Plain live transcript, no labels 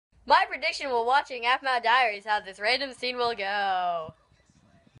My prediction while watching NOT Diaries how this random scene will go.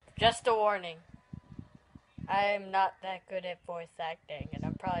 Just a warning. I'm not that good at voice acting, and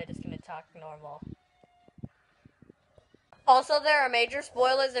I'm probably just going to talk normal. Also, there are major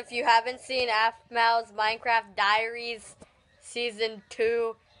spoilers if you haven't seen AFMAO's Minecraft Diaries Season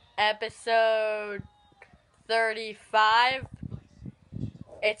 2, Episode 35.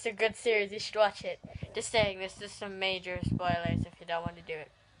 It's a good series. You should watch it. Just saying, this is some major spoilers if you don't want to do it.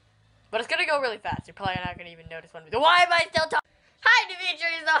 But it's going to go really fast. You're probably not going to even notice one. Why am I still talking? Hi,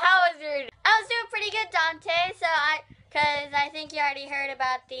 Dimitri. So how was your... I was doing pretty good, Dante. Because I think you already heard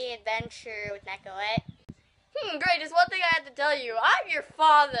about the adventure with Nekoet. Great. Just one thing I have to tell you. I'm your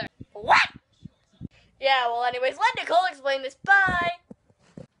father. What? Yeah, well, anyways, let Nicole explain this. Bye.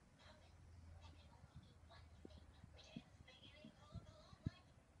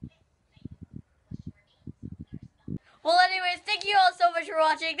 Well, anyways, thank you all so much for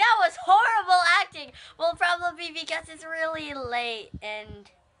watching. That was horrible acting. Well, probably because it's really late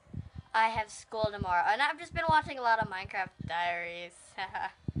and I have school tomorrow. And I've just been watching a lot of Minecraft Diaries.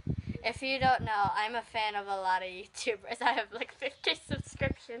 If you don't know, I'm a fan of a lot of YouTubers. I have like 50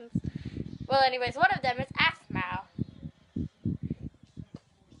 subscriptions. Well, anyways, one of them is AFMAO.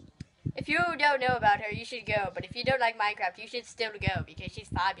 If you don't know about her, you should go. But if you don't like Minecraft, you should still go because she's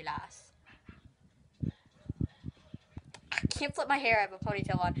fabulous. I can't flip my hair. I have a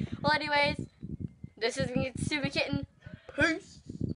ponytail on. Well, anyways, this is me, Super Kitten. Peace.